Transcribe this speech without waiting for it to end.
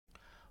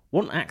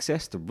Want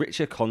access to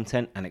richer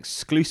content and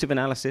exclusive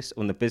analysis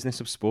on the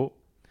business of sport?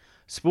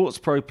 Sports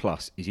Pro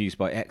Plus is used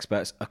by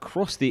experts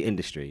across the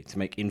industry to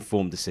make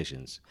informed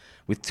decisions,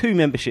 with 2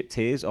 membership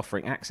tiers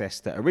offering access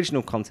to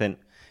original content,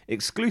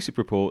 exclusive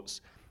reports,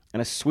 and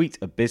a suite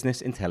of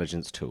business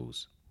intelligence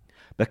tools.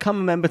 Become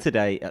a member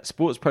today at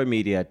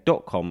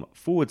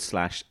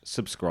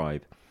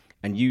sportspromedia.com/subscribe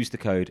and use the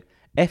code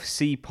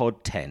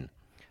FCPOD10.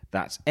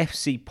 That's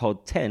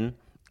FCPOD10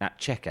 at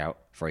checkout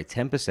for a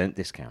 10%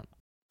 discount.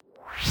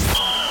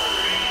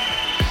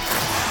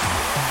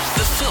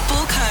 The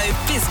Football Co.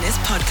 Business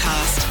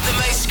Podcast. The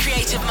most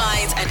creative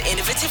minds and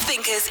innovative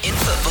thinkers in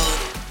football.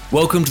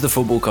 Welcome to the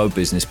Football Co.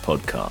 Business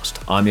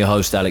Podcast. I'm your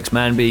host, Alex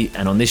Manby,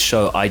 and on this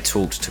show, I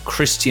talked to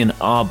Christian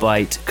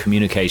Arbeit,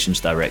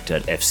 Communications Director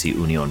at FC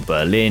Union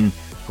Berlin,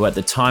 who at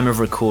the time of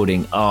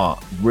recording are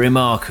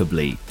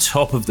remarkably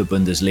top of the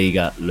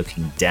Bundesliga,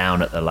 looking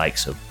down at the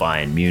likes of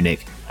Bayern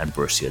Munich and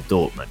Borussia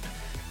Dortmund.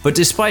 But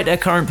despite their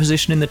current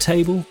position in the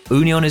table,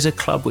 Union is a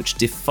club which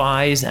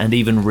defies and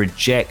even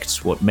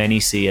rejects what many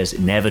see as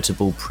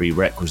inevitable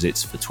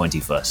prerequisites for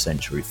 21st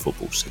century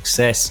football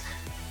success.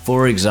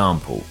 For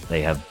example,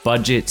 they have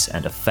budgets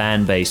and a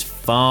fan base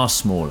far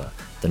smaller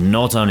than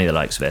not only the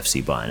likes of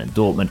FC Bayern and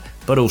Dortmund,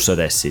 but also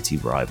their city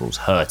rivals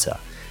Hertha.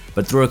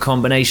 But through a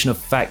combination of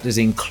factors,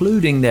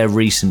 including their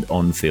recent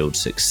on-field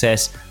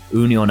success,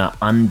 Union are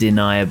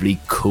undeniably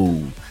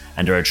cool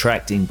and are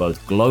attracting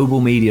both global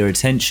media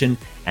attention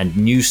and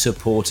new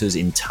supporters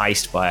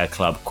enticed by a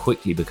club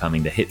quickly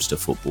becoming the hipster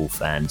football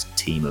fans'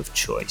 team of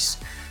choice.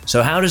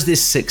 So how does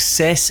this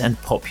success and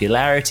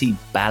popularity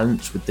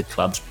balance with the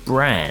club's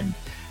brand?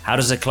 How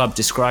does a club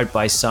described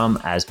by some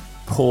as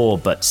poor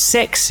but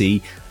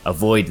sexy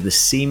avoid the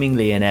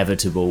seemingly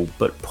inevitable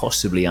but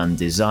possibly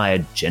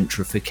undesired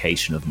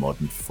gentrification of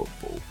modern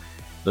football?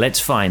 Let's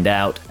find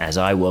out as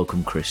I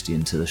welcome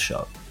Christian to the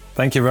show.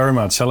 Thank you very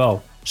much.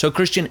 Hello. So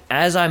Christian,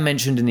 as I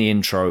mentioned in the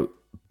intro,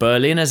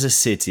 Berlin as a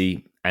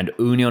city and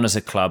Union as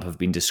a club have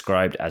been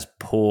described as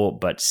poor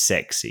but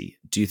sexy.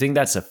 Do you think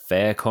that's a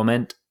fair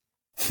comment?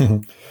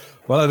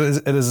 Well,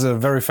 it is a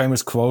very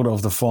famous quote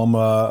of the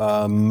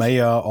former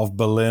mayor of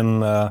Berlin,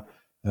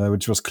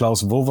 which was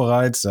Klaus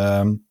Wowereit.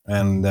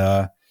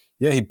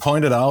 He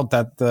pointed out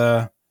that,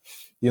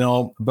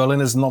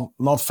 Berlin is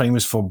not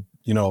famous for,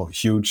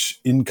 huge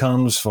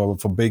incomes, for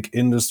big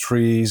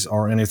industries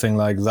or anything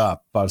like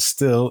that, but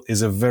still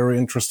is a very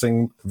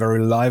interesting,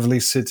 very lively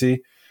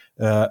city,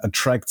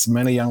 attracts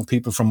many young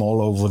people from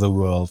all over the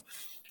world.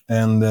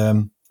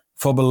 And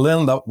for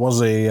Berlin, that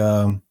was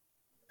an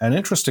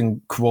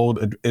interesting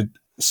quote. It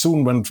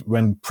soon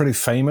went pretty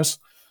famous.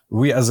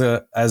 We as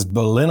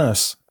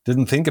Berliners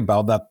didn't think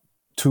about that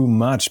too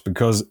much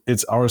because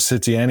it's our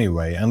city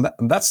anyway. And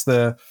that's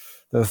the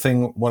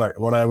thing,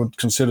 what I would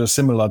consider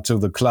similar to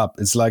the club.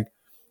 It's like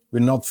we're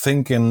not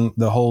thinking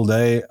the whole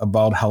day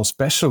about how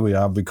special we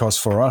are because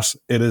for us,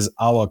 it is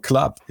our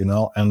club,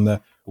 and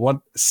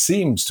what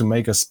seems to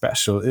make us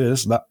special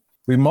is that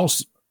we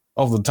most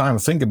of the time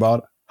think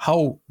about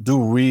how do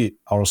we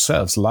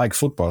ourselves like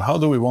football? How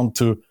do we want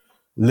to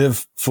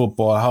live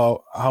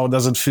football? How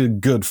does it feel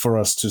good for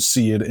us to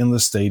see it in the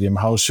stadium?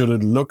 How should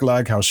it look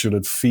like? How should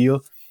it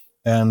feel?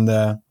 And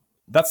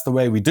that's the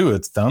way we do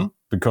it then,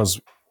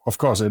 because of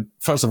course it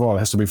first of all it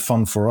has to be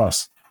fun for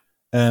us,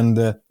 and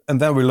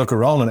then we look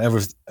around and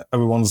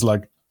everyone's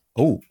like,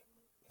 oh,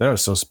 they're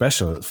so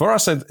special. For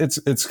us,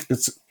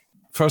 it's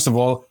first of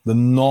all the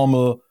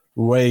normal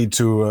way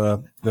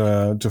to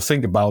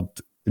think about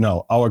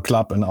our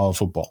club and our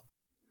football.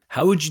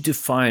 How would you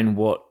define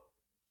what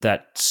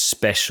that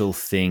special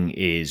thing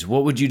is?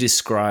 What would you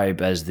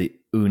describe as the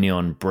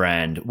Union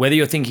brand? Whether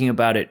you're thinking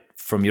about it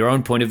from your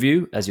own point of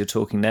view as you're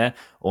talking there,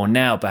 or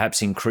now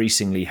perhaps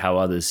increasingly how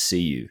others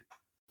see you?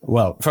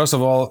 Well, first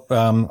of all,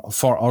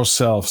 for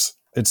ourselves,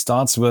 it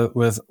starts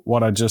with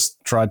what I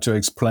just tried to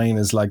explain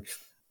is like,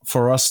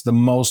 for us, the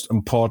most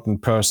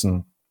important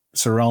person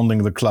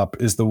surrounding the club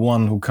is the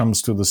one who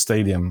comes to the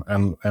stadium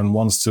and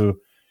wants to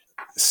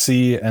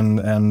see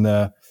and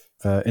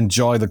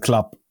enjoy the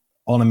club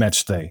on a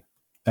match day.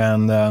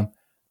 And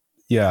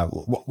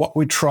what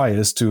we try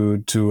is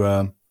to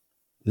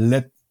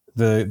let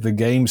the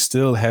game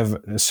still have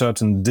a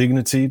certain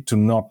dignity, to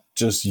not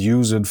just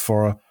use it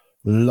for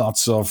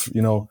lots of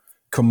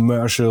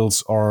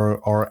commercials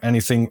or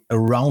anything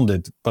around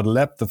it, but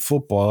let the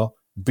football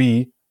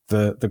be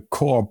the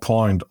core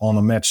point on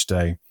a match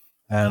day.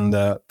 And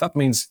that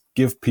means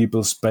give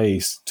people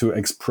space to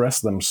express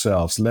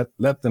themselves.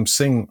 Let them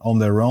sing on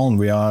their own.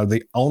 We are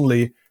the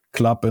only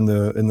club in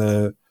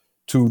the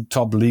 2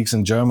 top leagues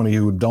in Germany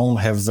who don't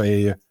have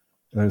a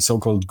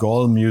so-called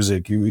goal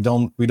music. We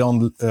don't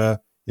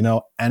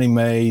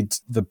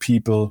animate the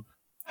people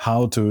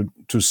how to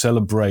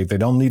celebrate. They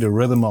don't need a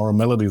rhythm or a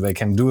melody. They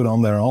can do it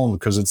on their own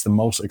because it's the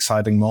most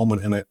exciting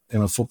moment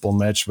in a football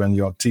match when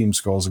your team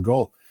scores a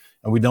goal.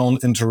 And we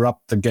don't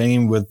interrupt the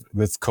game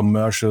with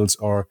commercials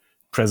or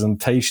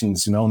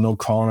presentations, no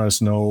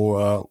corners,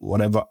 no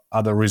whatever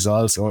other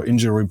results or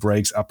injury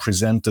breaks are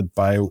presented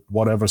by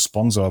whatever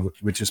sponsor,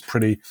 which is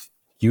pretty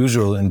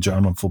usual in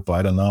German football.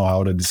 I don't know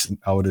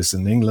how it is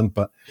in England,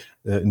 but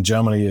in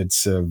Germany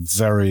it's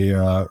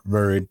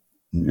very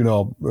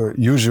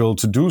usual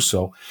to do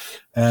so,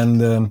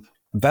 and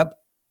that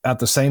at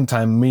the same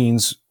time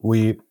means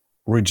we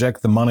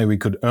reject the money we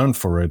could earn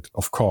for it,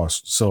 of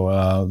course.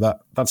 So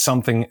that's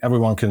something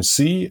everyone can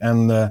see,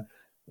 and there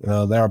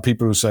are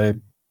people who say,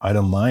 I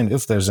don't mind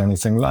if there's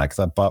anything like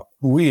that, but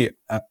we,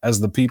 as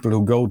the people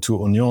who go to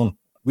Union,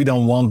 we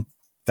don't want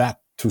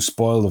that to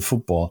spoil the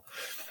football.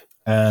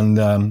 And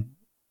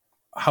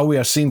how we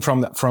are seen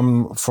from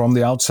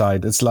the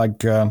outside, it's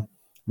like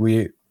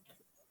we,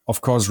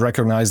 of course,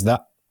 recognize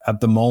that at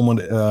the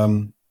moment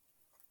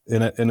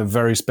in a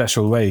very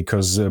special way,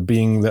 because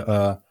being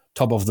the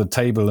top of the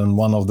table in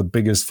one of the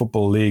biggest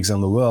football leagues in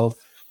the world,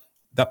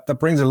 that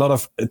brings a lot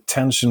of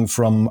attention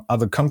from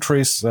other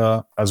countries,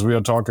 as we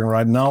are talking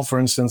right now, for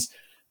instance.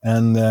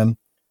 And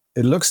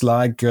it looks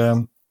like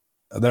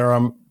there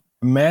are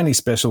many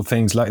special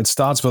things. Like, it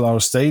starts with our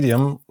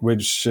stadium,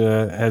 which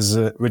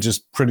is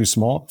pretty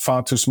small,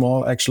 far too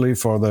small actually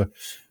for the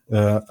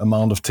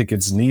amount of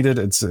tickets needed.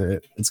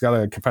 It's got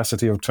a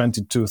capacity of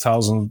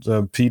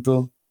 22,000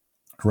 people.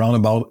 Around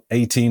about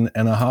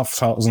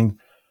 18,500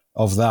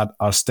 of that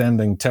are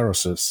standing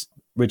terraces,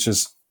 which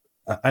is,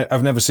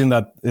 I've never seen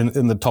that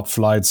in the top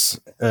flights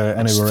anywhere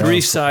else. 3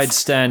 sides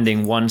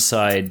standing, 1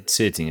 side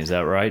sitting. Is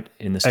that right?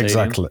 In the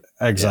stadium?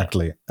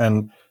 Exactly. Yeah.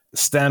 And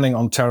standing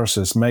on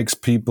terraces makes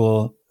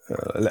people,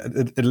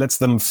 it lets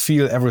them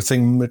feel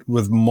everything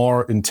with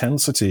more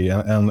intensity,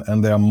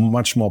 and they are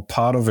much more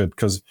part of it,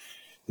 because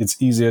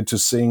it's easier to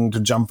sing, to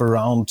jump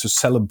around, to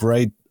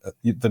celebrate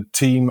the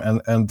team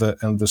and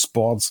the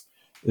sports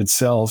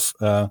itself,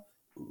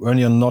 when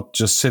you're not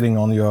just sitting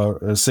on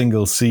your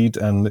single seat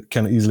and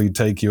can easily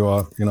take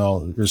your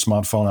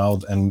smartphone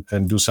out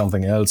and do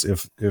something else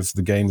if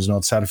the game is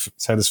not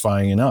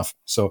satisfying enough.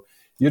 So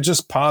you're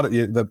just part of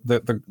it.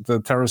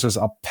 The terraces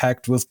are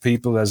packed with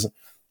people. There's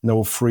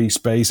no free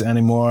space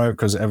anymore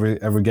because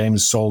every game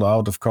is sold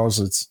out. Of course,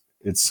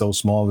 it's so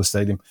small, the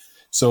stadium.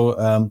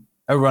 So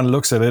everyone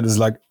looks at it as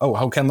like, oh,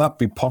 how can that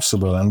be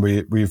possible? And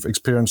we've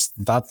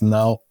experienced that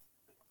now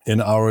in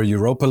our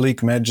Europa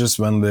League matches,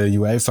 when the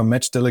UEFA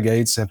match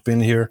delegates have been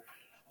here,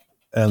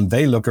 and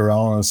they look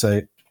around and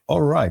say,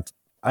 all right,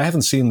 I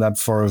haven't seen that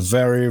for a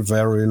very,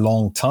 very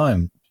long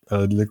time.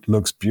 It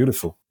looks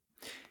beautiful.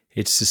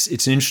 It's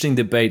an interesting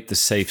debate, the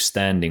safe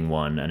standing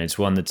one, and it's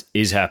one that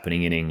is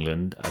happening in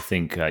England. I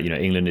think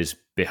England is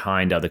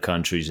behind other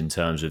countries in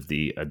terms of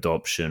the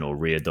adoption or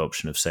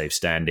readoption of safe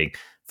standing.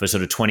 For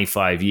sort of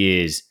 25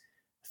 years,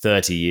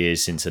 30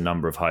 years since a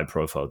number of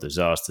high-profile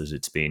disasters,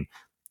 it's been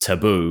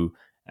taboo.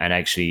 And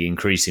actually,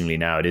 increasingly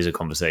now, it is a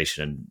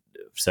conversation. And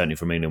certainly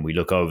from England, we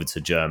look over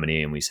to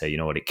Germany and we say, you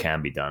know what, it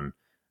can be done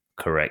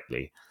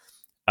correctly.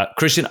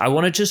 Christian, I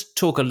want to just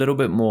talk a little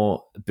bit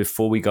more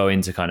before we go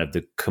into kind of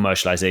the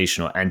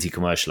commercialization or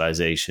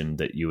anti-commercialization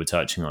that you were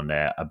touching on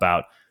there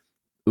about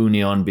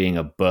Union being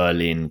a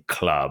Berlin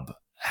club.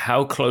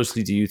 How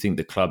closely do you think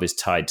the club is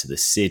tied to the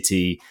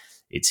city,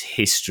 its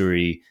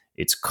history,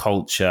 its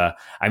culture?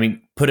 I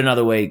mean, put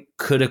another way,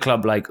 could a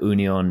club like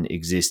Union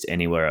exist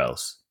anywhere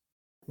else?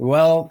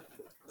 Well,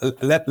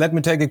 let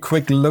me take a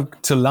quick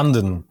look to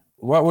London.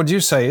 What would you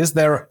say? Is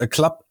there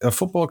a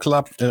football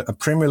club, a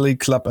Premier League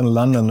club in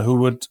London who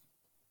would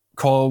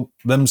call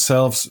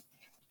themselves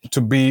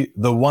to be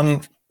the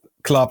one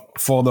club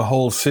for the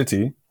whole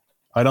city?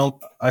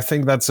 I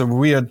think that's a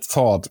weird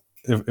thought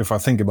if I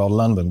think about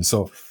London.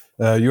 So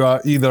you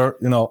are either,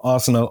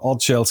 Arsenal or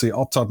Chelsea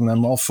or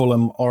Tottenham or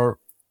Fulham or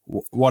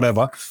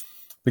whatever,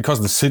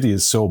 because the city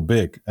is so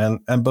big.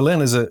 And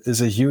Berlin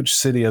is a huge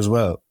city as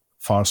well.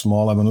 Far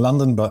smaller than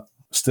London, but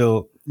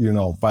still,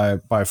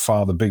 by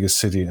far the biggest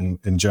city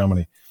in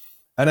Germany.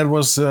 And it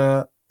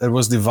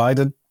was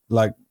divided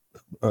like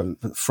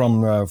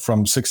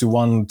from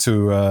 61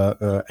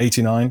 to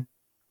 89,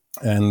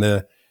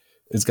 and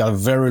it's got a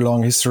very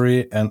long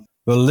history. And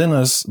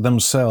Berliners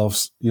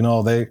themselves,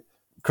 they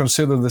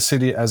consider the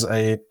city as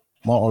a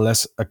more or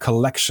less a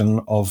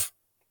collection of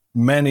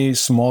many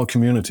small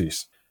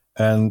communities.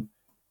 And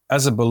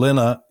as a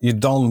Berliner, you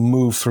don't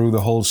move through the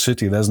whole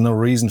city. There's no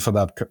reason for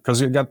that, because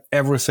you got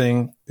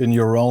everything in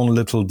your own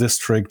little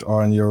district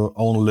or in your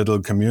own little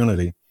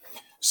community.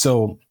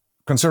 So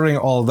considering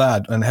all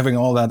that and having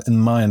all that in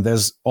mind,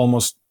 there's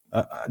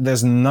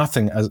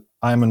nothing, as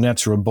I'm a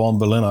natural born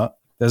Berliner,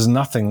 there's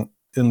nothing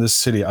in this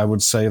city, I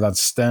would say, that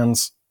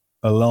stands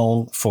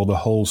alone for the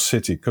whole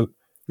city. 'Cause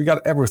we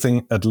got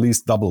everything at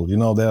least double.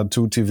 There are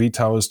 2 TV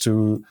towers,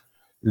 2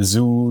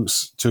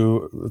 zoos,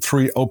 to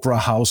 3 opera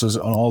houses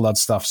and all that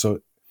stuff.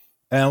 So,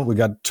 and we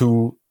got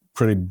 2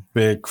 pretty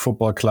big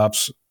football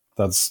clubs.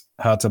 That's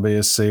Hertha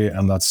BSC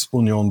and that's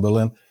Union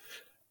Berlin.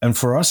 And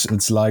for us,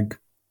 it's like,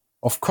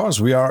 of course,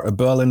 we are a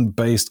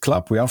Berlin-based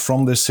club. We are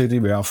from the city.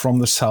 We are from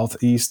the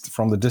southeast,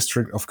 from the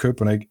district of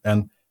Köpenick,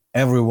 and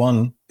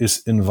everyone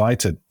is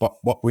invited. But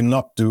what we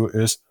not do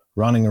is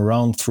running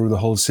around through the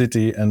whole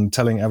city and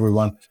telling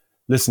everyone,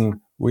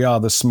 listen, we are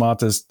the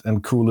smartest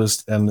and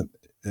coolest and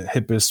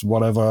hippest,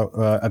 whatever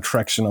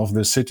attraction of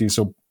the city.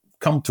 So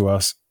come to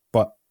us,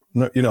 but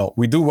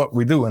we do what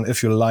we do, and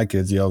if you like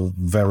it, you're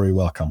very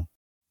welcome.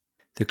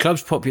 The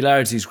club's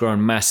popularity has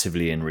grown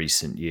massively in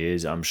recent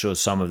years. I'm sure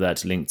some of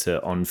that's linked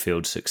to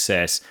on-field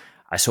success.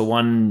 I saw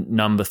one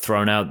number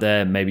thrown out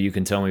there, maybe you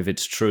can tell me if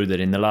it's true, that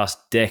in the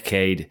last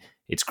decade,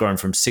 it's grown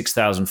from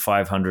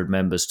 6,500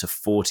 members to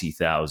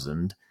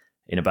 40,000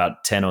 in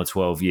about 10 or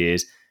 12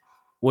 years.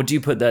 What do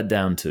you put that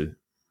down to?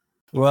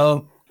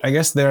 Well, I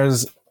guess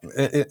there's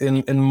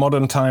in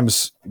modern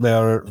times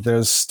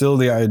there's still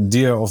the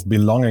idea of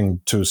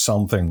belonging to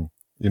something,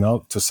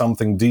 to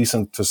something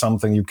decent, to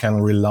something you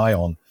can rely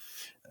on.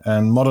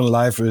 And modern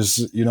life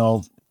is,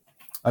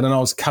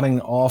 it's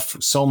cutting off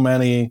so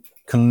many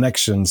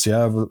connections.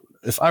 Yeah,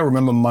 if I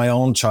remember my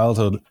own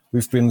childhood,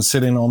 we've been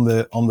sitting on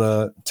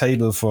the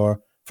table for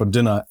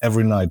dinner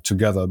every night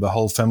together, the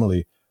whole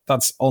family.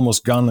 That's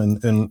almost gone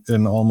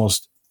in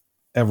almost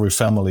every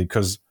family,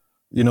 because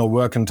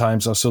working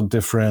times are so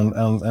different,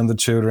 and the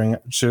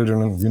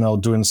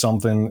children doing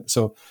something.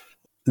 So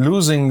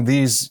losing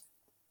these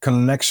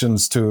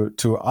connections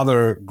to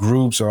other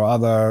groups or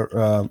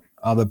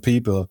other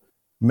people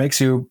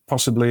makes you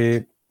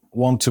possibly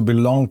want to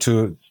belong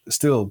to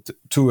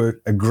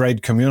a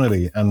great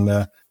community.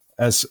 And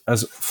as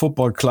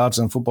football clubs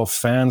and football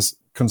fans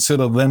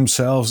consider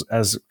themselves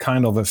as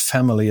kind of a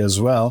family as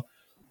well,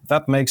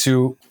 that makes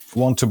you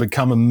want to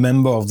become a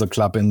member of the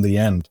club in the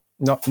end.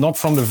 Not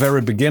from the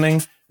very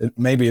beginning.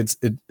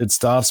 It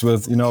starts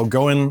with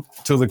going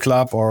to the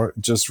club or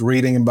just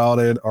reading about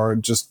it or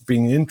just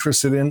being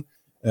interested in,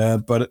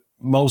 but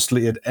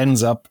mostly it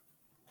ends up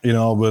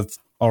with,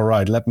 all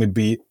right, let me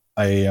be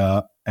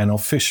an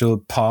official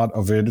part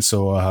of it.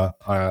 So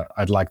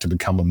I'd like to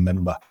become a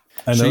member.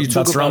 And so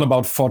that's around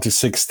about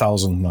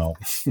 46,000 now.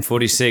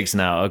 46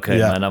 now. Okay,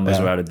 yeah, my numbers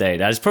are out of date.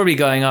 That's probably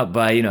going up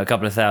by a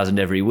couple of thousand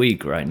every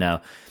week right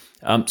now.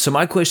 So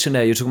my question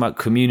there, you're talking about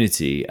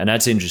community, and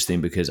that's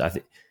interesting because I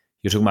think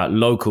you're talking about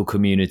local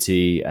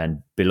community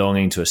and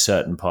belonging to a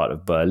certain part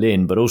of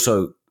Berlin, but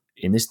also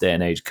in this day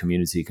and age,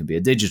 community can be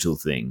a digital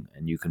thing,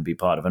 and you can be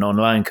part of an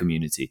online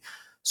community.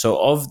 So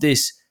of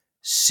this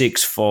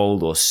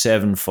six-fold or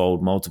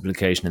seven-fold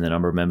multiplication in the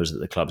number of members that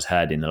the club's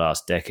had in the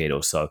last decade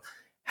or so,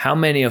 how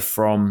many are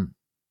from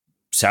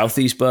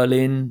Southeast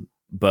Berlin,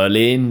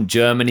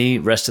 Germany,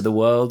 rest of the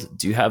world?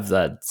 Do you have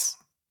that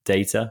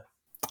data?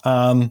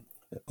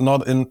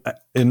 Not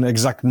in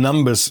exact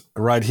numbers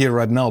right here,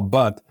 right now,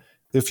 but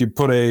if you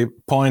put a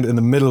point in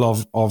the middle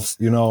of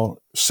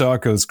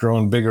circles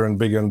growing bigger and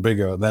bigger and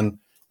bigger, then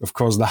of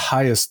course the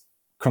highest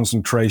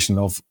concentration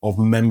of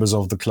members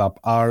of the club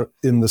are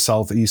in the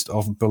southeast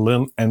of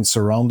Berlin and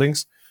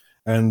surroundings,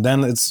 and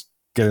then it's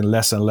getting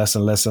less and less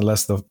and less and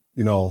less. The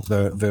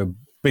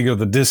bigger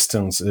the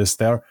distance is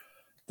there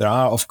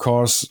are of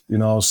course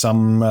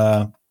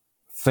some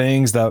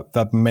things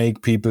that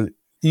make people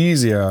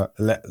easier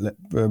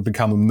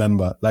become a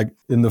member. Like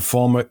in the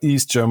former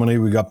East Germany,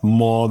 we got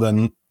more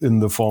than in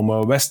the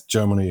former West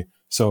Germany.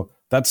 So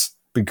that's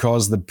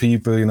because the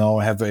people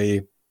have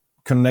a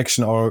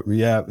connection or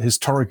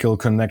historical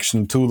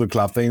connection to the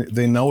club.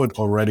 They know it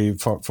already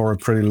for a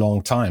pretty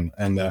long time,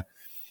 and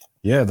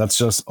that's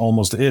just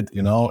almost it,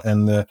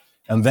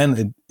 and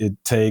then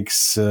it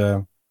takes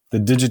the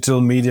digital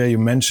media you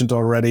mentioned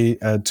already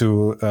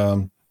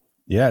to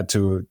let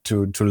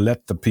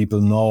the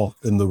people know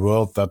in the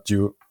world that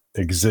you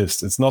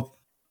exist. It's not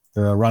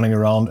running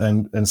around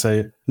and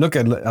say, look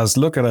at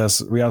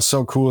us, we are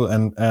so cool,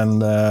 and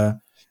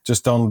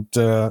just don't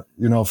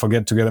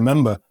forget to get a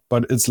member.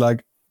 But it's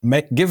like,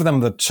 give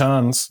them the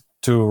chance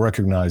to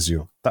recognize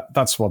you.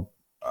 That's what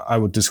I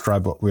would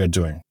describe what we are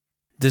doing.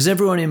 Does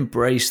everyone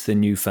embrace the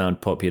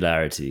newfound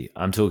popularity?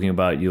 I'm talking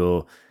about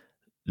your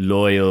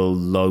loyal,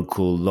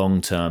 local,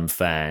 long-term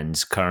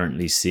fans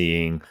currently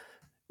seeing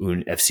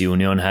FC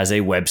Union has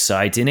a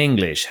website in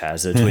English,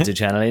 has a Twitter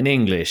channel in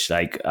English.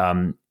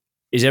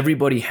 Is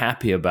everybody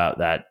happy about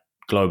that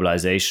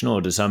globalization,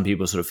 or do some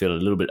people sort of feel a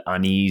little bit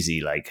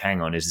uneasy? Like,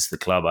 hang on, is this the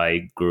club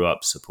I grew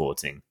up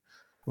supporting?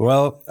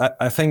 Well,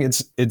 I think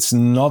it's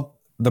not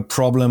the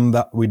problem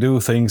that we do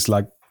things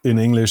like in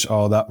English,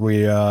 or that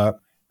we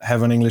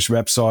have an English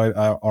website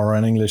or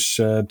an English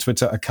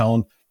Twitter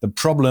account. The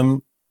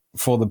problem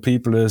for the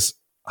people is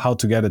how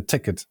to get a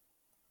ticket,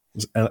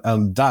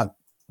 and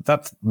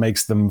that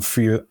makes them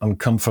feel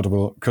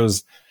uncomfortable,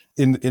 because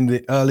in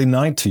the early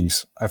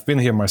 90s, I've been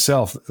here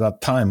myself at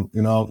that time,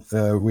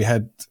 we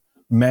had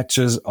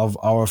matches of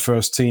our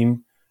first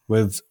team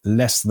with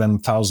less than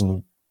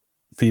 1,000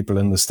 people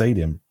in the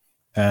stadium.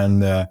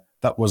 And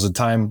that was a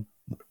time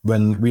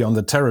when we on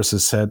the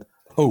terraces said,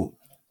 oh,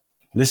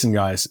 listen,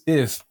 guys,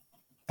 if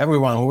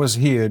everyone who was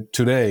here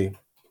today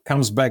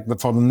comes back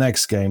for the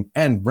next game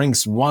and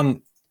brings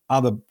one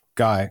other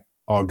guy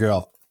or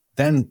girl,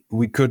 then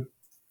we could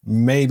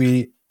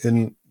maybe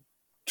in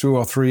 2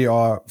 or 3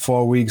 or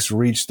 4 weeks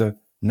reach the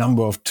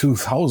number of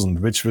 2,000,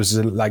 which was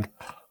like,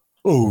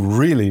 oh,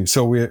 really?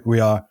 So we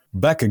are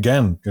back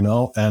again,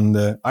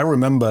 And I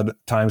remember the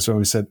times when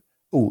we said,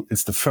 oh,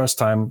 it's the first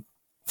time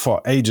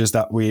for ages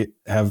that we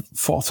have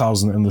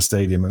 4,000 in the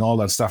stadium and all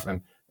that stuff.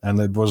 And And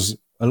it was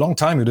a long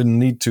time you didn't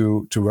need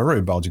to worry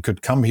about. You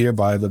could come here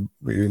by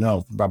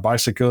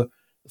bicycle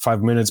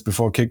 5 minutes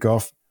before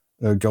kickoff,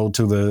 go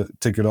to the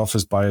ticket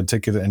office, buy a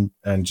ticket,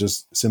 and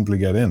just simply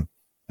get in.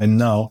 And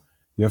now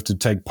you have to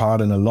take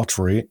part in a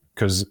lottery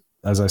because,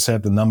 as I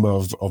said, the number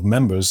of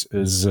members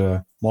is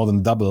more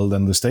than double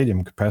than the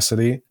stadium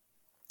capacity.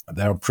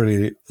 They are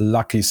pretty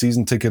lucky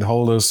season ticket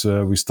holders.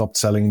 We stopped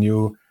selling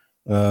new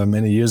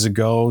many years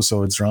ago,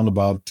 so it's around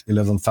about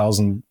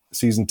 11,000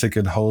 season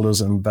ticket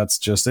holders, and that's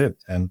just it.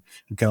 And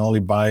you can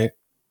only buy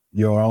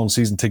your own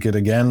season ticket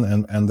again,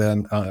 and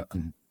then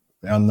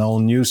there are no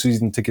new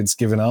season tickets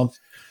given out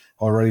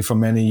already for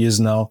many years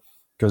now,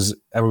 because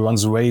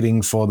everyone's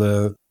waiting for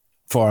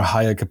a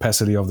higher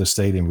capacity of the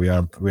stadium. We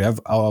have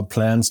our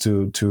plans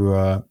to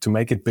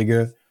make it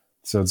bigger,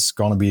 so it's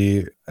going to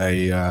be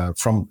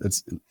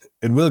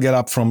it will get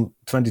up from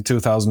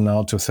 22,000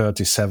 now to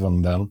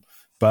 37 then.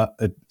 But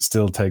it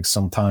still takes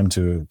some time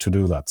to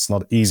do that. It's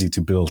not easy to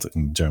build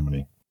in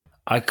Germany.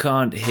 I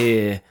can't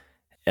hear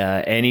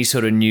any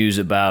sort of news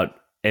about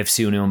FC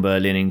Union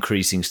Berlin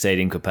increasing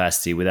stadium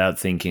capacity without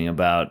thinking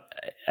about,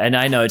 and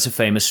I know it's a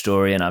famous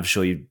story and I'm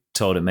sure you've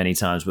told it many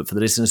times, but for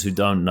the listeners who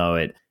don't know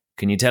it,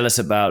 can you tell us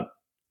about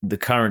the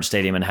current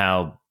stadium and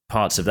how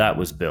parts of that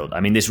was built? I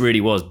mean, this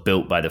really was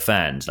built by the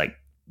fans, like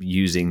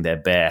using their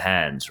bare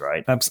hands,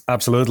 right?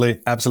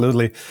 Absolutely.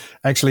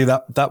 Actually,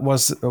 that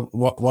was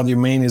what you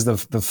mean is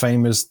the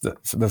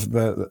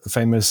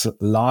famous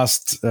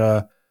last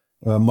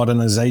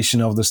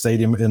modernization of the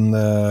stadium in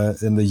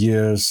the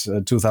years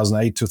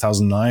 2008,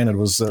 2009. It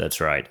was that's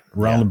right,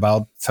 around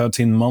about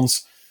 13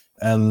 months,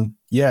 and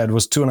it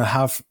was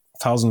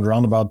 2,500,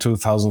 around about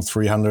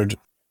 2,300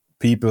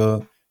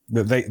 people.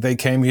 They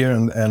came here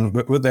and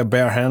with their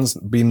bare hands,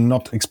 being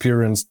not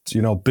experienced,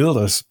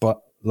 builders,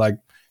 but like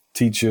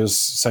teachers,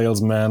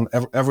 salesmen,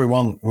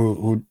 everyone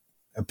who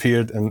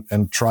appeared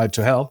and tried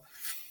to help.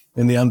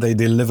 In the end, they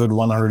delivered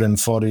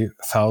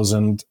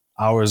 140,000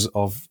 hours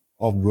of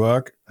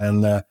work,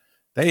 and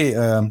they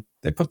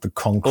put the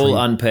concrete, all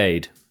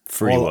unpaid,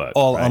 free work,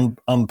 right?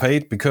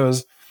 Unpaid,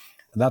 because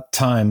at that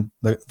time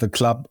the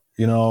club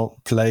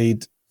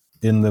played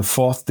in the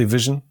fourth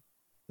division.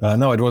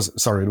 No, it was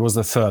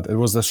the third. It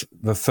was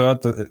the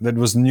third that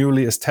was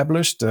newly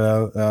established,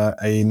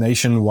 a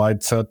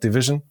nationwide third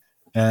division.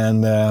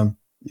 And,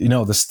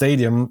 the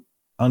stadium,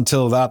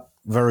 until that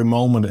very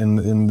moment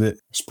in the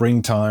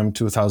springtime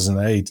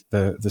 2008,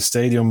 the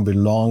stadium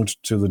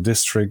belonged to the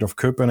district of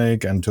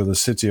Köpenick and to the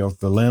city of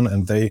Berlin.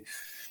 And they,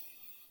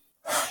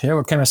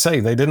 what can I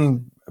say? They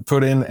didn't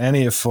put in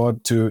any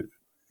effort to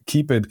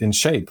keep it in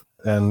shape.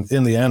 And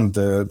in the end,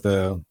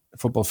 the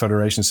Football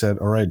Federation said,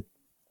 all right,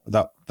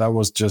 that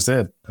was just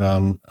it.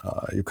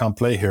 You can't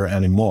play here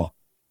anymore.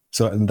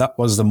 So, and that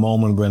was the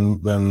moment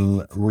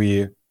when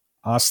we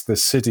asked the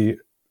city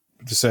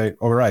to say,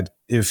 all right,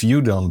 if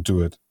you don't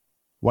do it,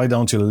 why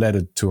don't you let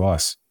it to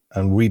us?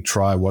 And we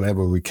try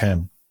whatever we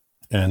can.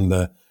 And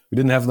we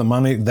didn't have the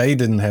money. They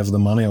didn't have the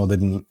money, or they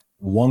didn't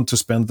want to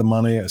spend the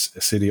money. A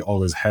city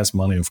always has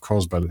money, of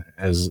course, but it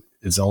has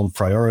its own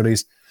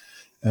priorities.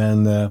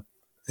 And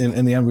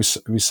in the end,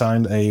 we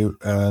signed a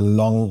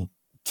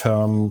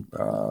long-term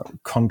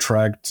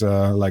contract,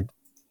 like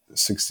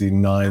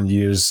 69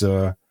 years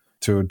to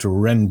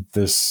rent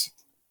this,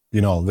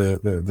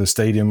 the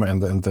stadium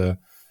and the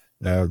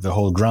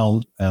whole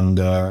ground,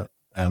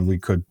 and we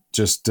could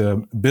just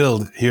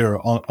build here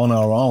on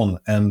our own.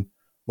 And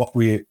what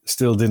we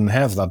still didn't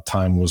have that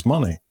time was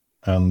money,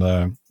 and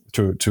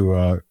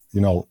to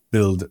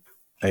build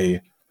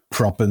a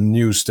proper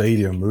new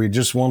stadium. We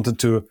just wanted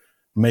to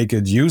make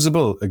it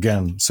usable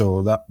again,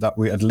 so that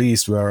we at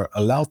least were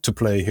allowed to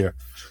play here.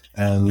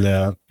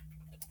 And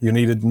you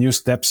needed new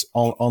steps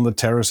on the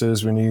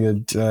terraces. We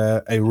needed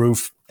a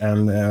roof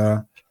and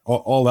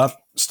all that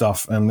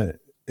stuff. And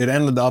it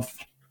ended up,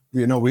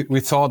 we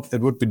thought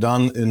it would be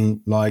done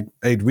in like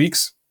 8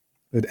 weeks.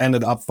 It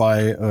ended up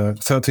by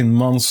 13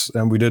 months,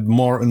 and we did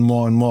more and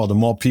more and more. The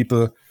more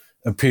people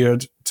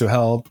appeared to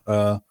help,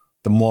 the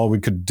more we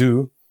could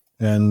do.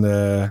 And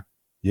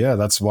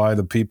that's why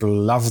the people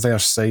love their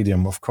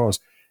stadium, of course.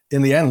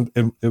 In the end,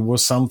 it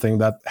was something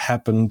that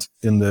happened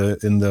in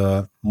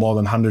the more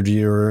than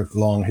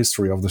 100-year-long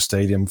history of the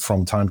stadium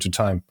from time to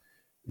time.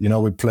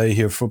 We play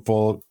here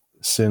football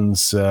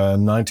since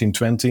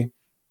 1920,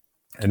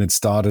 and it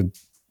started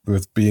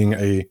with being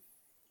a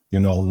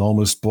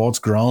normal sports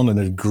ground, and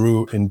it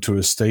grew into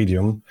a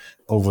stadium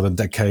over the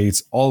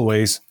decades,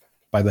 always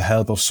by the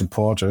help of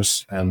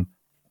supporters. And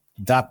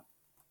that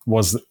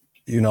was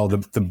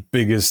the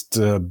biggest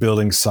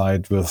building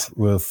site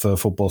with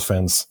football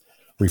fans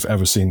we've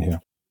ever seen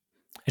here.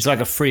 It's like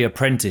a free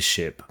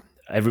apprenticeship.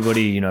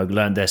 Everybody,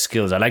 learned their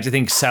skills. I like to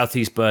think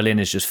Southeast Berlin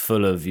is just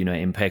full of,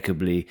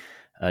 impeccably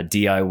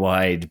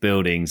DIY'd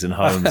buildings and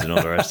homes and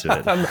all the rest of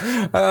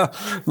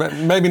it.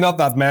 Maybe not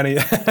that many,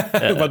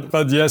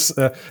 but yes.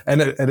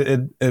 And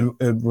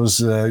it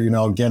was,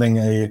 getting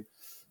a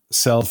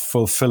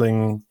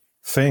self-fulfilling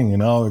thing,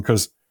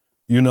 because,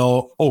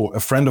 a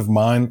friend of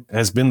mine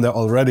has been there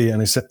already,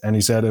 and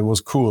he said it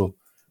was cool.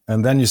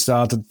 And then you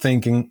started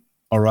thinking,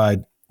 all right,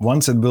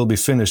 once it will be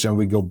finished and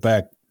we go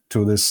back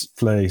to this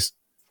place,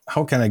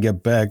 how can I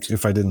get back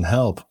if I didn't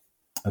help?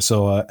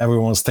 So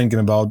everyone was thinking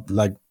about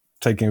like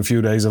taking a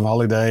few days of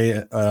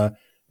holiday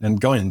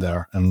and going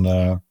there.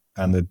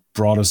 And it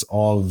brought us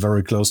all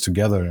very close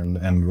together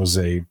and was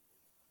a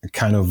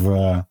kind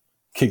of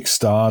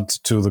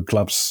kickstart to the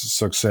club's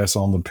success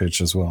on the pitch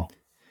as well.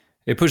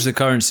 It puts the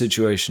current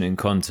situation in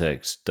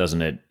context,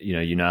 doesn't it?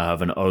 You now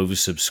have an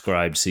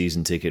oversubscribed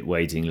season ticket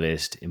waiting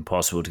list,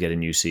 impossible to get a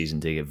new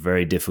season ticket,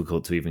 very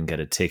difficult to even get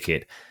a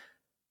ticket.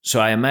 So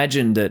I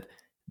imagine that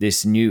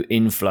this new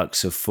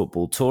influx of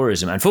football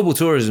tourism, and football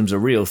tourism is a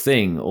real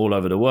thing all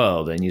over the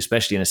world, and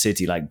especially in a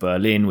city like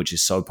Berlin, which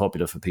is so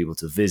popular for people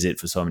to visit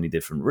for so many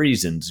different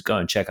reasons, go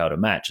and check out a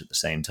match at the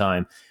same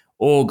time,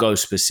 or go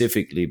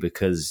specifically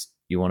because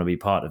you want to be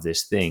part of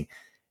this thing,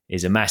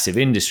 is a massive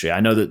industry. I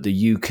know that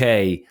the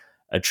UK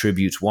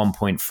attributes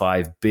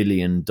 $1.5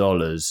 billion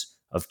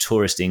of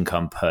tourist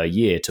income per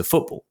year to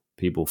football,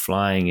 people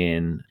flying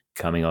in,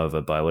 coming over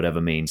by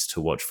whatever means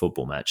to watch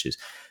football matches.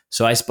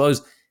 So I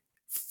suppose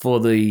for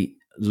the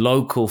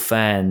local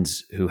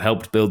fans who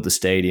helped build the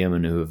stadium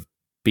and who have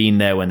been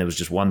there when there was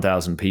just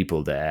 1,000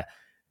 people there,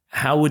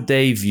 how would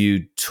they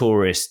view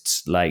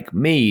tourists like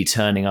me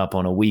turning up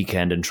on a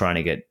weekend and trying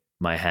to get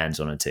my hands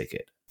on a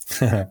ticket?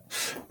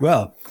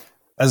 Well,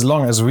 as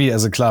long as we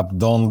as a club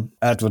don't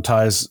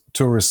advertise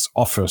tourist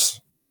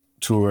offers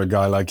to a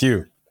guy like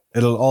you,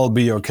 it'll all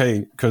be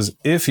okay. Because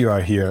if you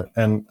are here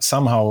and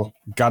somehow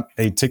got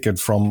a ticket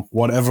from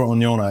whatever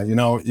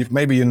Uniona, if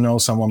maybe you know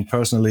someone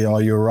personally,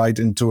 or you're right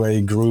into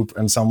a group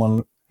and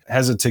someone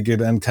has a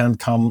ticket and can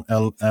come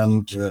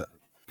and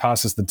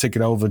passes the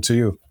ticket over to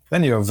you,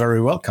 then you're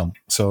very welcome.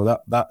 So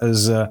that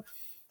is,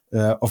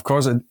 of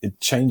course, it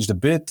changed a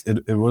bit.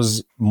 It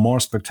was more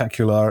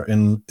spectacular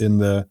in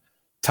the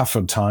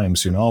tougher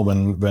times,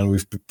 when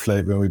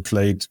we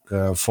played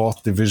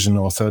fourth division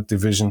or third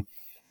division.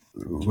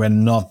 We're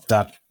not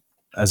that,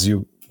 as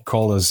you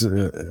call us,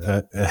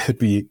 a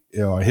hippie,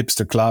 a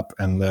hipster club.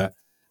 And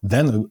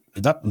then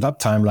that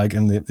time, like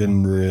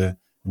in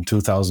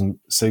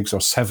 2006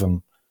 or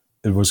 7,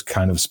 it was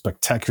kind of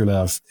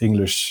spectacular. If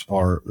English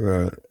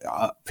or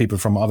people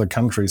from other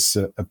countries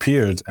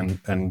appeared,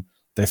 and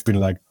they've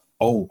been like,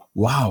 "Oh,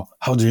 wow!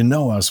 How do you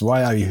know us?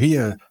 Why are you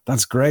here?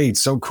 That's great,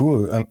 so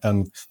cool!"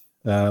 And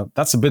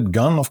that's a bit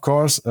gone, of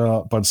course,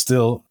 but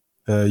still,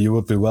 you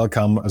would be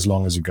welcome as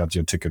long as you got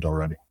your ticket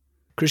already.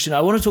 Christian,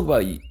 I want to talk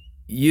about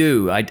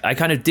you. I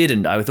kind of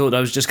didn't. I thought I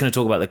was just going to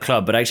talk about the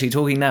club, but actually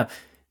talking now,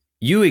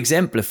 you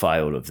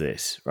exemplify all of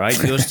this, right?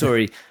 Your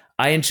story,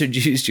 I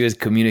introduced you as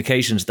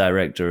communications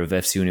director of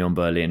FC Union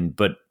Berlin,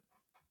 but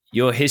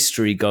your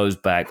history goes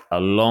back a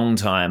long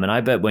time. And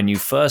I bet when you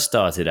first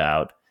started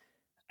out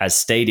as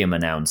stadium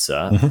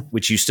announcer,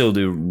 which you still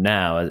do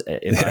now,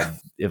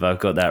 if I've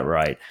got that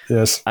right.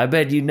 Yes. I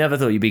bet you never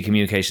thought you'd be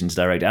communications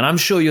director. And I'm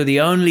sure you're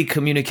the only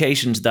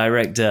communications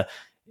director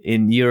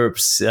in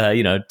Europe's,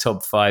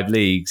 top 5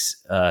 leagues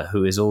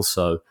who is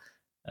also,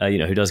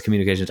 who does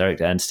communications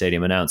director and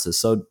stadium announcer.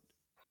 So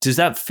does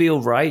that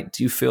feel right?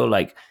 Do you feel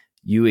like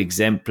you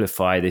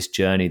exemplify this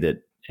journey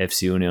that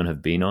FC Union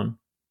have been on?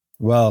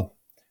 Well,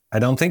 I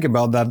don't think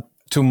about that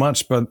too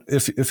much, but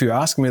if you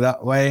ask me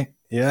that way,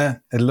 yeah,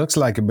 it looks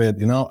like a bit.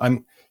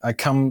 I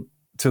come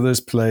to this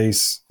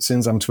place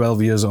since I'm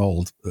 12 years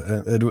old.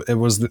 It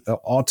was the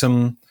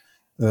autumn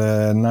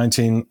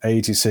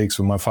 1986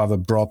 when my father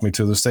brought me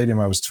to the stadium.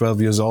 I was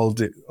 12 years old.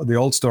 The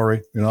old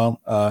story,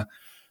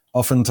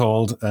 often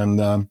told.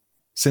 And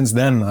since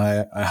then,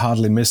 I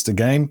hardly missed a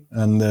game.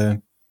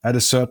 And at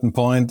a certain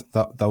point,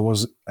 that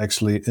was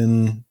actually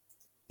in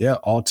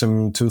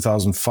autumn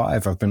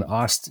 2005. I've been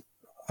asked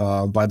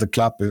by the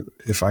club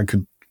if I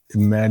could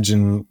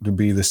imagine to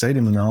be the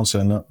stadium announcer,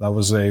 and that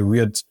was a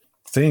weird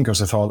thing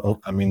because I thought,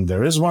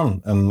 there is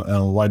one,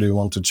 and why do you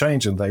want to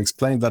change? And they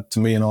explained that to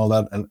me and all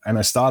that, and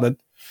I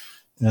started,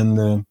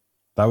 and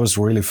that was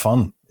really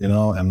fun,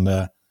 And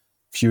a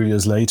few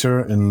years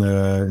later,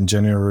 in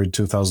January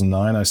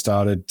 2009, I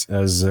started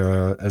as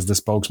the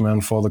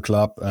spokesman for the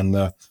club,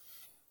 and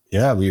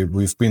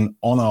we've been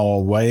on our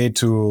way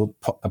to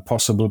a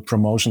possible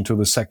promotion to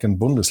the second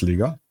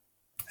Bundesliga.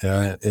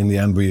 In the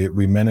end,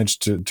 we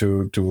managed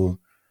to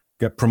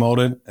get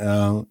promoted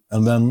and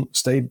then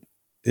stayed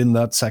in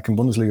that second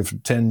Bundesliga for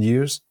 10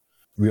 years.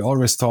 We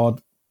always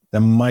thought there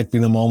might be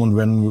the moment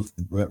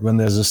when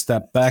there's a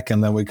step back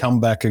and then we come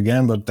back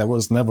again, but there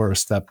was never a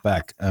step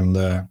back. And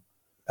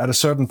at a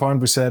certain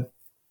point, we said,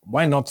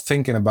 why not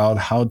thinking about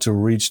how to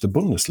reach the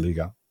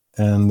Bundesliga?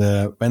 And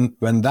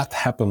when that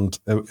happened,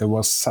 it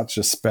was such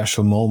a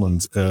special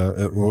moment.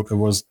 It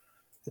was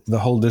the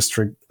whole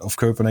district of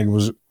Copenhagen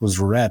was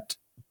red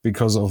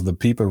because of the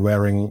people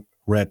wearing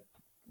red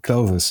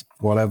clothes,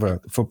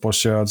 whatever, football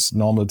shirts,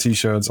 normal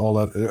T-shirts, all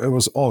that. It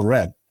was all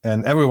red.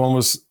 And everyone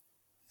was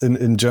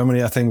in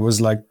Germany, I think,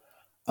 was like,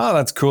 oh,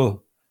 that's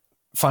cool.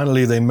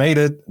 Finally, they made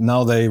it.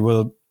 Now they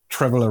will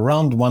travel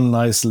around one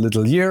nice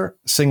little year,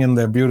 singing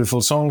their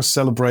beautiful songs,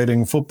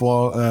 celebrating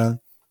football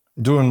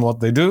doing what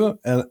they do,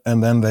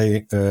 and then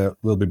they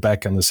will be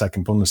back in the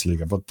second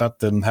Bundesliga. But that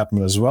didn't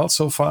happen as well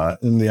so far.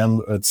 In the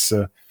end,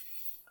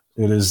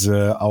 it is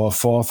our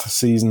fourth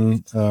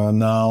season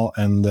now,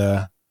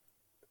 and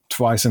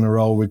twice in a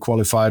row we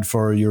qualified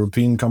for a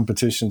European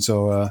competition.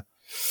 So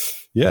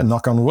yeah,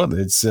 knock on wood,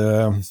 it's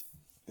a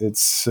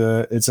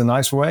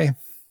nice way,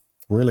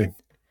 really.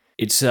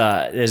 It's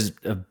there's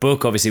a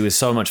book obviously with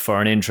so much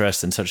foreign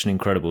interest and such an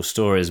incredible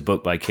story. There's a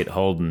book by Kit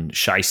Holden,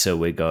 Scheisse,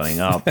 We're Going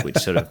Up, which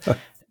sort of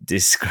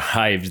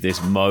describes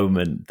this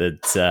moment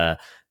that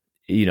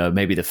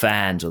maybe the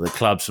fans or the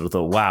club sort of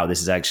thought, wow,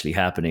 this is actually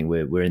happening.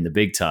 We're in the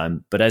big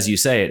time. But as you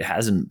say, it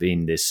hasn't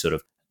been this sort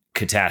of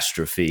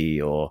catastrophe,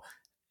 or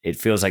it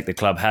feels like the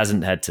club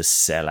hasn't had to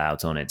sell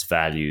out on its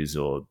values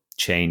or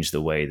change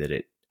the way that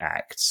it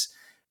acts,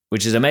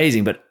 which is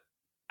amazing. But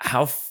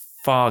how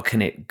far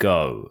can it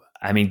go?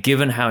 I mean,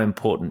 given how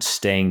important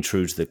staying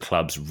true to the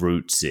club's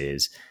roots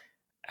is,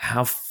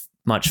 how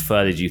much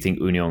further do you think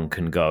Union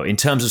can go in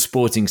terms of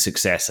sporting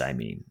success? I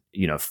mean,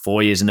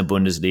 4 years in the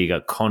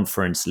Bundesliga,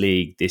 Conference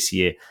League this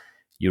year,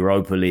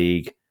 Europa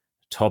League,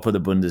 top of the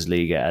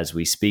Bundesliga as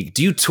we speak.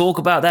 Do you talk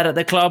about that at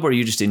the club, or are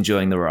you just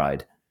enjoying the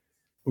ride?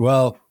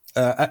 Well,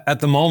 at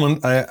the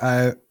moment,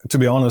 I to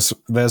be honest,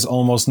 there's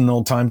almost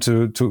no time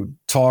to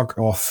talk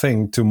or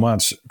think too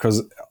much,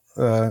 because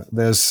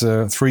there's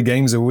 3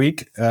 games a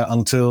week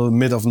until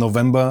mid of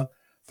November,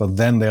 but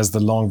then there's the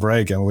long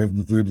break,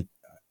 and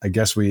I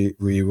guess we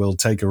will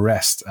take a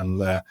rest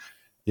and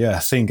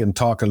think and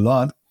talk a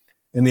lot.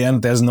 In the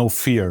end, there's no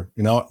fear.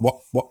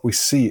 What we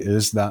see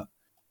is that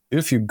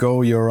if you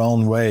go your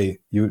own way,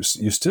 you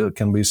still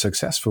can be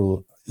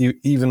successful,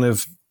 even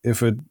if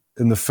it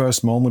in the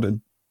first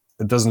moment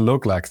it doesn't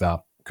look like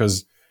that,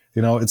 because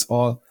it's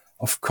all,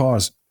 of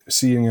course,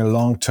 seeing a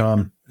long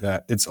term.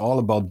 It's all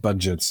about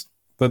budgets.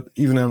 But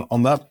even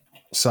on that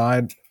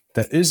side,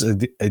 there is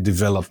a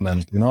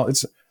development.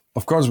 It's,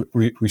 of course,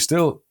 we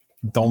still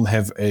don't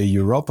have a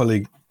Europa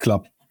League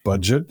club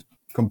budget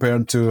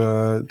compared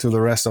to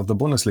the rest of the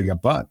Bundesliga,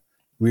 but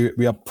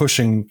we are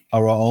pushing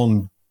our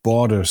own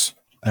borders,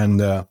 and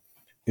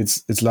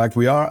it's like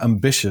we are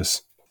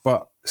ambitious,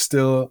 but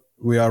still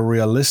we are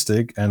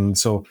realistic, and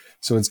so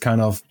it's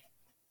kind of,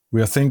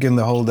 we are thinking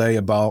the whole day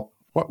about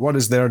what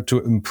is there to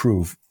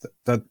improve.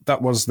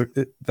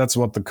 That's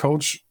what the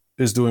coach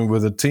is doing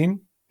with the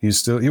team. He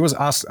was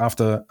asked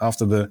after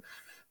the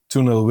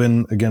 2-0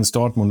 win against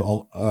Dortmund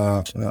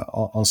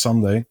on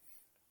Sunday,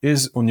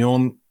 is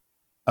Union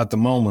at the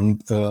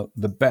moment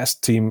the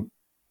best team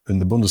in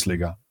the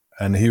Bundesliga?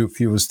 And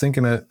he was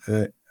thinking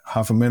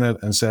half a minute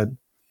and said,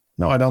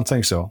 no, I don't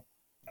think so,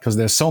 because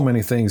there's so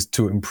many things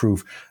to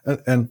improve.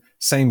 And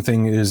same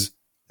thing is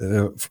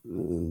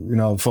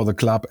for the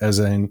club as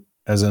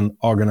an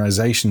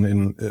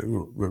organization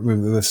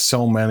with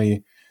so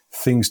many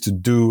things to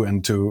do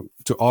and to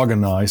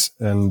organize.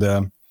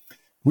 And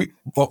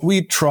what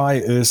we try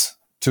is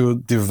to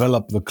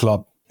develop the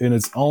club in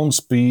its own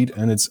speed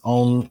and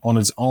on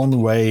its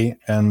own way.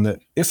 And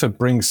if it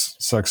brings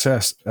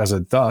success, as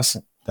it does,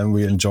 then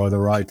we enjoy the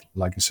ride,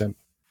 like you said.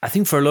 I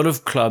think for a lot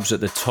of clubs at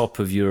the top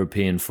of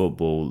European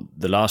football,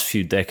 the last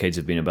few decades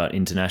have been about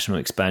international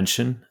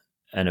expansion.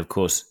 And of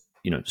course,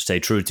 stay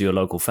true to your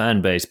local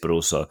fan base, but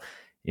also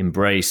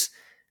embrace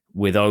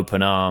with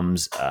open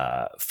arms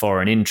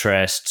foreign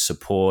interest,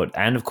 support,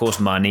 and of course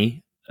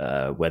money,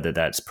 whether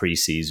that's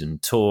pre-season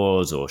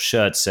tours or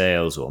shirt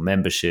sales or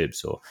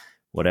memberships or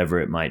whatever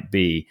it might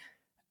be.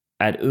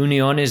 At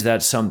Union, is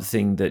that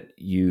something that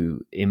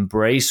you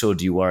embrace, or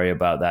do you worry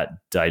about that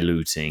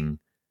diluting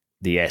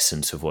the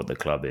essence of what the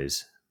club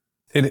is?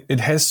 It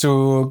has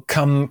to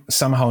come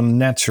somehow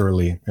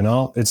naturally.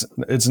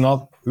 It's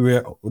not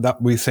that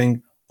we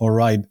think, all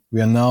right,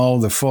 we are now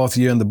the 4th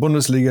year in the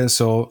Bundesliga,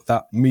 so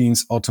that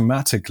means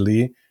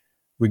automatically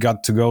we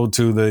got to go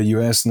to the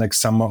US next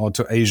summer or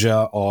to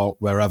Asia or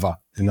wherever.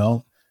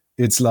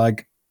 It's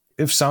like,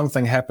 if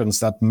something happens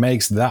that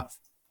makes that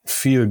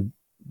feel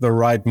the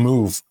right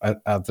move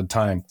at the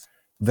time,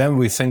 then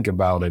we think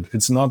about it.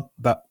 It's not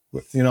that,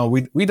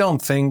 we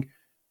don't think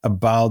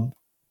about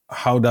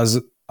how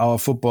does our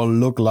football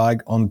look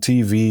like on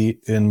TV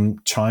in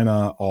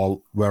China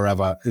or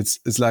wherever.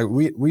 It's like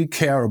we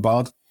care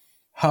about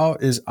how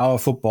is our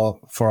football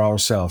for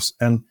ourselves.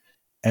 And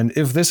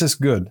if this is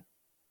good,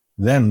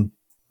 then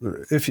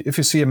if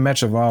you see a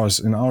match of ours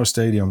in our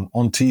stadium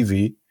on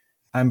TV,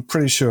 I'm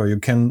pretty sure you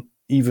can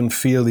even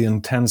feel the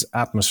intense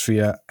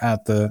atmosphere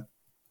at the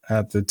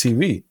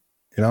TV,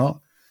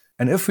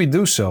 And if we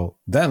do so,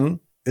 then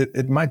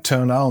it might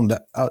turn out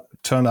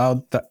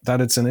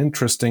that it's an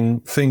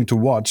interesting thing to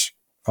watch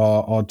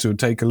or to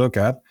take a look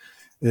at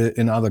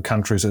in other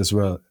countries as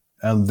well.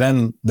 And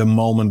then the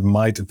moment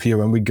might appear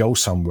when we go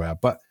somewhere.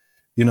 But,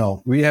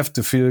 we have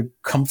to feel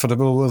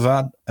comfortable with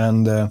that.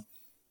 And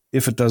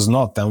if it does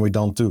not, then we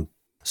don't do.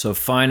 So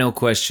final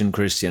question,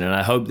 Christian, and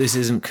I hope this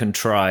isn't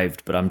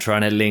contrived, but I'm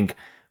trying to link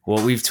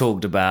what we've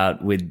talked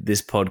about with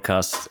this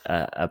podcast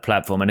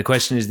platform. And the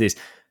question is this.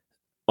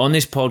 On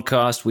this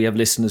podcast, we have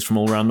listeners from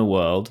all around the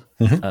world.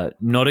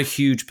 Not a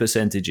huge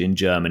percentage in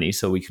Germany,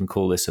 so we can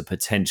call this a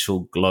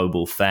potential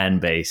global fan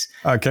base.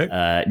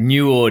 Okay.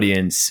 New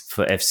audience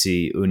for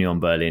FC Union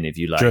Berlin, if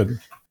you like. Good.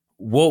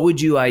 What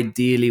would you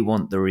ideally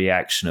want the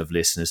reaction of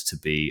listeners to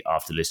be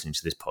after listening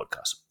to this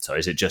podcast? So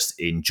is it just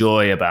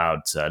enjoy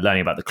about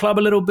learning about the club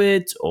a little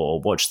bit,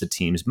 or watch the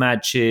team's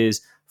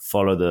matches,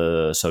 follow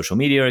the social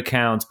media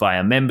accounts, buy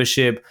a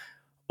membership,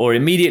 or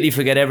immediately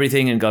forget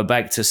everything and go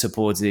back to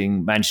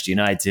supporting Manchester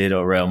United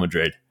or Real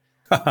Madrid?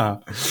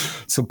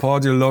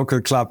 Support your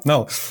local club.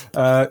 No,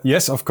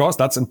 yes, of course,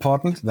 that's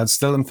important. That's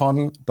still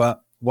important.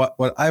 But what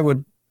I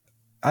would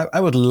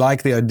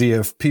like the idea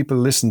if people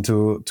listen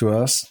to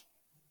us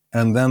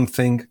and then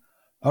think,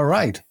 all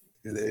right,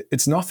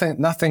 it's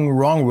nothing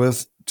wrong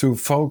with to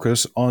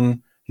focus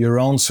on your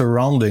own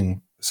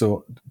surrounding.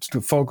 So to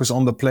focus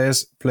on the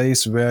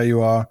place where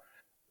you are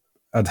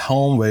at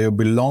home, where you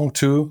belong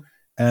to,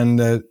 and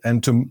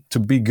to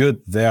be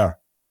good there,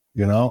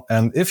 you know.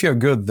 And if you're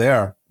good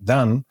there,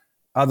 then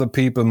other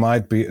people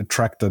might be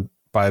attracted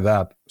by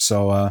that.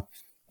 So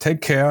take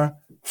care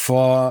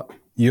for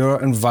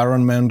your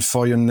environment,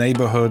 for your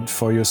neighborhood,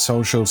 for your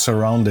social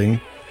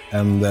surrounding.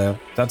 And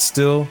that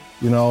still,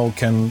 you know,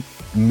 can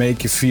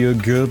make you feel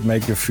good,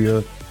 make you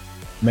feel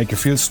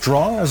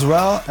strong as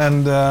well,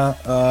 and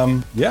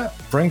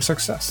bring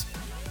success.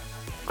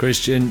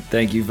 Christian,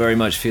 thank you very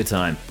much for your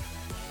time.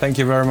 Thank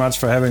you very much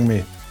for having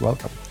me.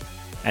 Welcome.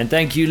 And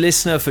thank you,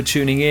 listener, for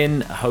tuning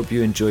in. I hope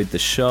you enjoyed the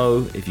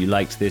show. If you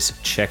liked this,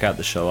 check out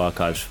the show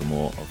archives for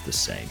more of the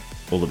same.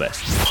 All the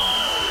best.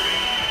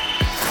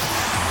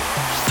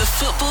 The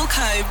Football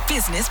Co.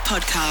 Business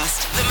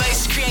Podcast. The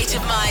most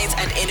creative minds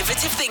and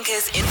innovative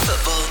thinkers in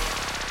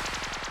football.